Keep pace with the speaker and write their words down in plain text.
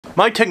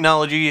My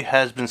technology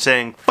has been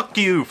saying fuck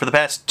you for the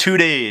past 2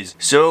 days.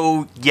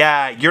 So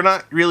yeah, you're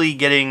not really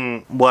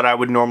getting what I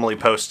would normally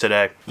post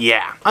today.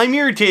 Yeah. I'm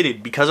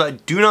irritated because I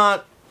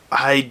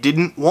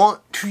didn't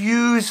want to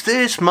use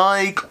this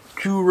mic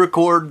to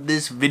record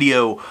this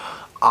video.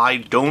 I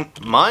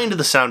don't mind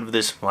the sound of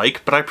this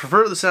mic, but I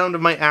prefer the sound of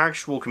my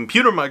actual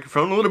computer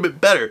microphone a little bit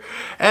better,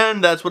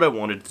 and that's what I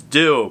wanted to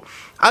do.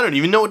 I don't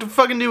even know what to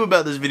fucking do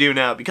about this video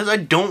now, because I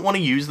don't want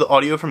to use the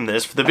audio from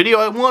this for the video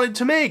I wanted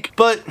to make,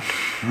 but,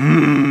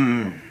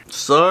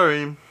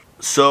 sorry.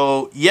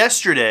 So,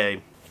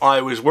 yesterday,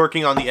 I was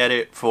working on the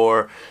edit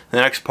for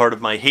the next part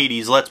of my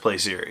Hades Let's Play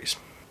series,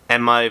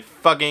 and my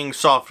fucking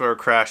software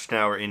crashed an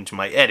hour into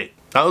my edit.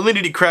 Not only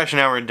did it crash an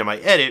hour into my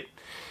edit,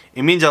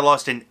 it means I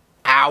lost an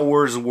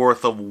hour's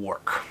worth of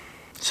work.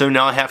 So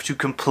now I have to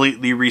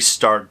completely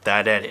restart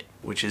that edit,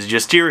 which is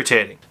just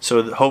irritating.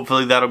 So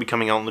hopefully that'll be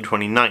coming out on the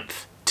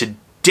 29th.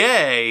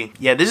 Today,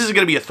 yeah, this is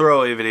gonna be a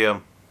throwaway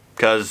video,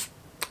 because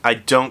I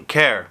don't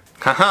care.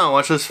 Haha,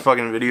 watch this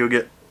fucking video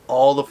get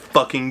all the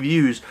fucking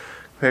views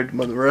compared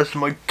to the rest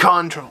of my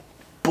content.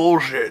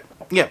 Bullshit.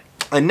 Yeah,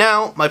 and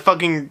now my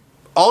fucking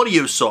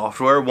audio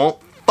software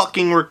won't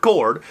fucking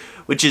record,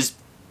 which is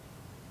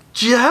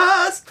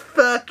just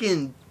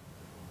fucking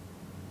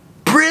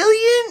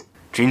brilliant.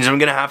 Means I'm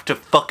gonna have to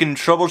fucking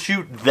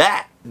troubleshoot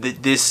that.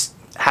 This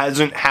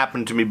hasn't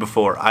happened to me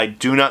before. I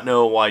do not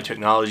know why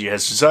technology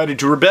has decided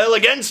to rebel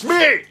against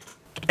me.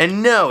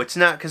 And no, it's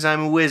not because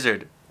I'm a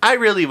wizard. I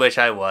really wish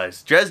I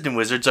was. Dresden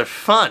wizards are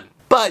fun.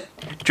 But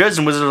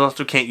Dresden wizards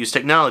also can't use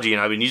technology,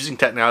 and I've been using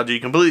technology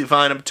completely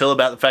fine up until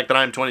about the fact that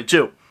I'm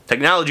 22.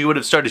 Technology would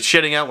have started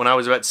shitting out when I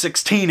was about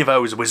 16 if I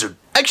was a wizard.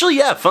 Actually,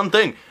 yeah, fun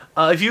thing.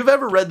 If you've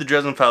ever read the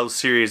Dresden Files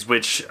series,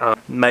 which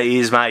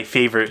is my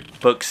favorite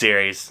book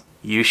series,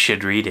 you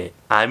should read it.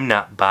 I'm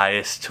not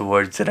biased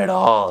towards it at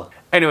all.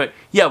 Anyway,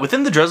 yeah,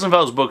 within the Dresden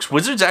Files books,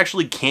 wizards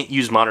actually can't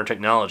use modern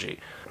technology.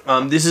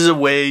 This is a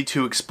way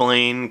to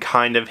explain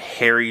kind of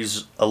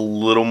Harry's a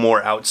little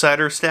more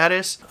outsider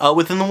status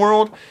within the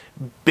world.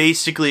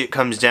 Basically, it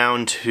comes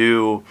down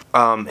to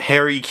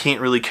Harry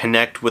can't really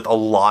connect with a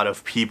lot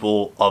of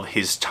people of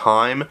his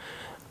time.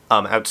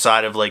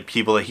 Outside of like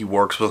people that he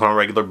works with on a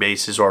regular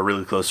basis or are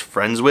really close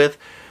friends with,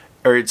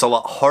 or it's a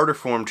lot harder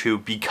for him to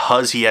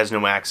because he has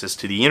no access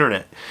to the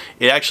internet.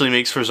 It actually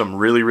makes for some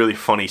really, really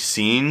funny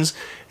scenes,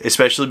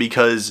 especially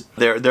because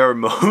there are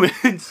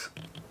moments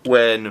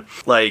when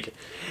like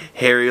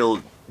Harry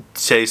will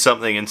say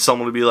something and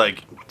someone will be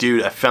like,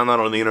 dude, I found that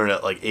on the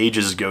internet like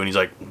ages ago, and he's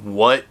like,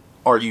 what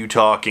are you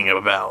talking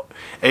about?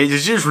 And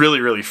it's just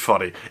really, really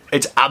funny.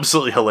 It's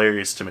absolutely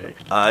hilarious to me.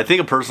 I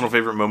think a personal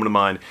favorite moment of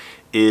mine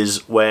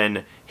is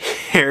when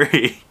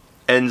Harry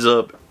ends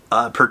up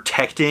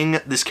protecting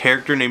this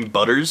character named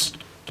Butters.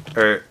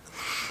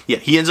 Yeah,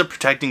 he ends up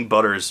protecting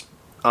Butters,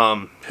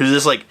 who's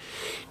this like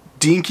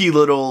dinky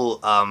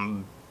little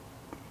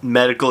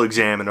medical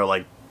examiner,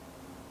 like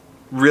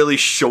really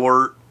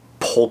short,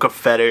 polka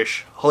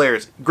fetish,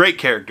 hilarious, great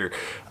character.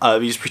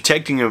 He's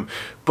protecting him,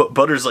 but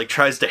Butters like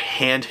tries to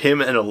hand him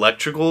an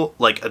electrical,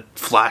 like a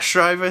flash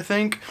drive, I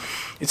think.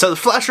 It's either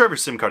flash drive or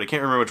SIM card, I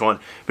can't remember which one,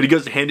 but he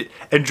goes to hand it,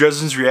 and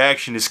Dresden's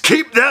reaction is,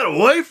 keep that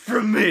away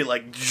from me,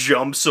 like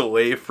jumps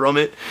away from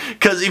it,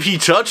 because if he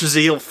touches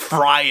it, he'll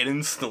fry it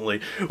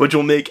instantly, which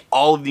will make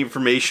all of the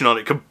information on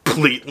it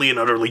completely and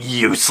utterly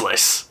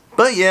useless.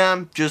 But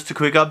yeah, just a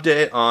quick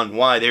update on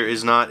why there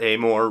is not a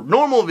more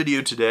normal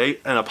video today,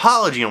 an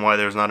apology on why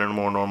there's not a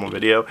more normal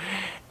video,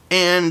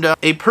 and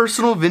a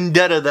personal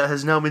vendetta that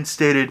has now been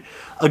stated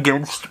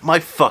against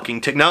my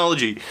fucking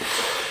technology.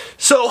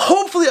 So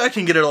hopefully I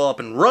can get it all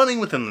up and running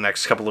within the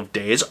next couple of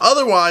days,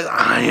 otherwise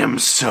I am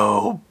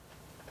so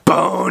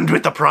boned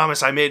with the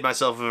promise I made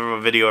myself of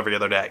a video every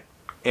other day.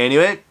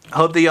 Anyway, I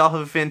hope that y'all have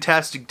a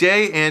fantastic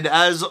day, and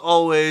as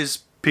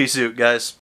always, peace out, guys.